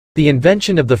The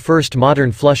invention of the first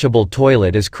modern flushable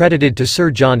toilet is credited to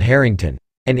Sir John Harrington,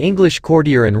 an English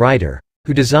courtier and writer,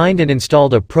 who designed and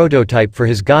installed a prototype for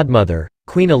his godmother,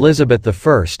 Queen Elizabeth I,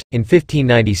 in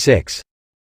 1596.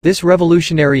 This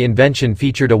revolutionary invention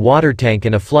featured a water tank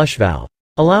and a flush valve,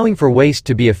 allowing for waste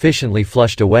to be efficiently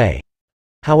flushed away.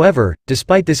 However,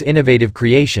 despite this innovative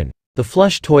creation, the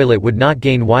flush toilet would not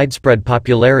gain widespread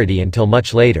popularity until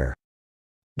much later.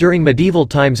 During medieval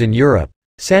times in Europe,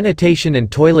 sanitation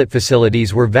and toilet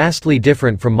facilities were vastly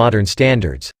different from modern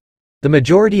standards. The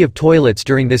majority of toilets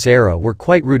during this era were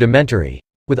quite rudimentary,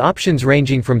 with options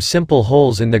ranging from simple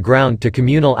holes in the ground to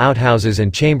communal outhouses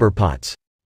and chamber pots.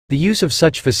 The use of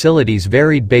such facilities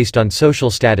varied based on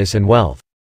social status and wealth.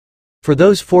 For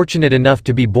those fortunate enough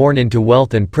to be born into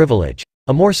wealth and privilege,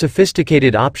 a more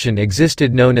sophisticated option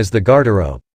existed known as the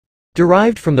garderobe.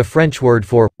 Derived from the French word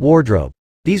for wardrobe,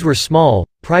 these were small,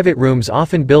 private rooms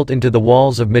often built into the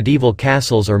walls of medieval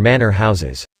castles or manor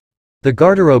houses. The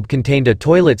garderobe contained a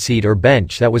toilet seat or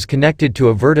bench that was connected to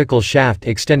a vertical shaft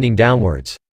extending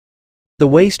downwards. The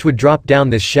waste would drop down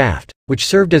this shaft, which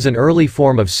served as an early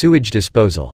form of sewage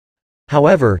disposal.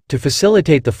 However, to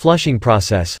facilitate the flushing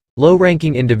process,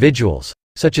 low-ranking individuals,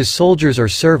 such as soldiers or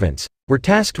servants, were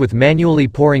tasked with manually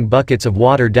pouring buckets of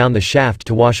water down the shaft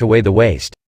to wash away the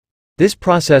waste. This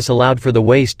process allowed for the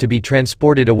waste to be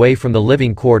transported away from the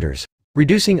living quarters,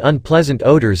 reducing unpleasant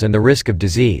odors and the risk of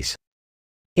disease.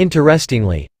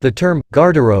 Interestingly, the term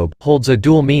garderobe holds a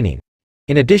dual meaning.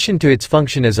 In addition to its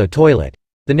function as a toilet,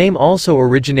 the name also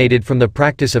originated from the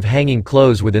practice of hanging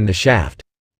clothes within the shaft.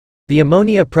 The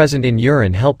ammonia present in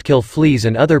urine helped kill fleas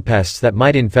and other pests that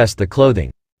might infest the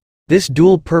clothing. This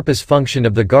dual-purpose function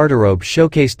of the garderobe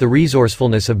showcased the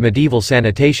resourcefulness of medieval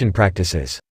sanitation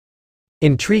practices.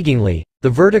 Intriguingly,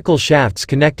 the vertical shafts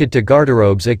connected to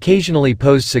garderobes occasionally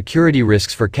posed security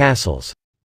risks for castles.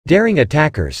 Daring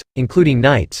attackers, including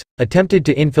knights, attempted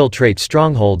to infiltrate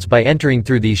strongholds by entering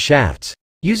through these shafts,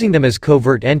 using them as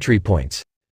covert entry points.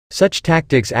 Such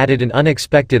tactics added an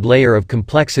unexpected layer of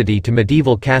complexity to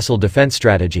medieval castle defense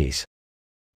strategies.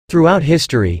 Throughout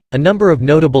history, a number of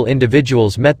notable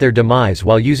individuals met their demise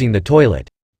while using the toilet.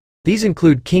 These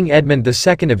include King Edmund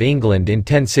II of England in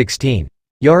 1016,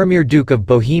 Jaromir Duke of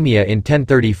Bohemia in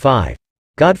 1035,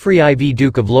 Godfrey IV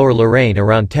Duke of Lower Lorraine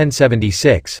around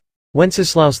 1076,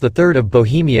 Wenceslaus III of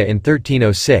Bohemia in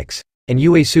 1306, and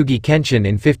Uesugi Kenshin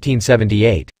in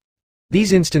 1578.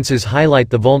 These instances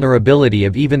highlight the vulnerability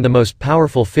of even the most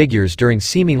powerful figures during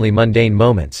seemingly mundane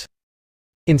moments.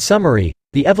 In summary,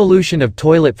 the evolution of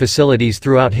toilet facilities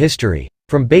throughout history,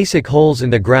 from basic holes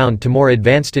in the ground to more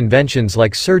advanced inventions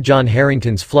like Sir John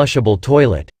Harrington's flushable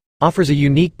toilet, offers a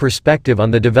unique perspective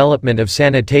on the development of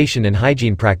sanitation and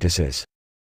hygiene practices.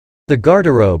 The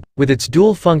garderobe, with its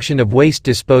dual function of waste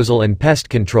disposal and pest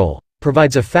control,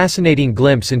 provides a fascinating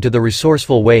glimpse into the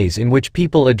resourceful ways in which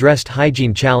people addressed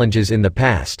hygiene challenges in the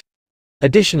past.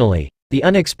 Additionally, the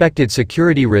unexpected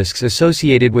security risks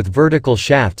associated with vertical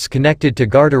shafts connected to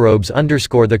garderobes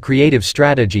underscore the creative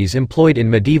strategies employed in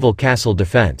medieval castle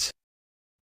defense.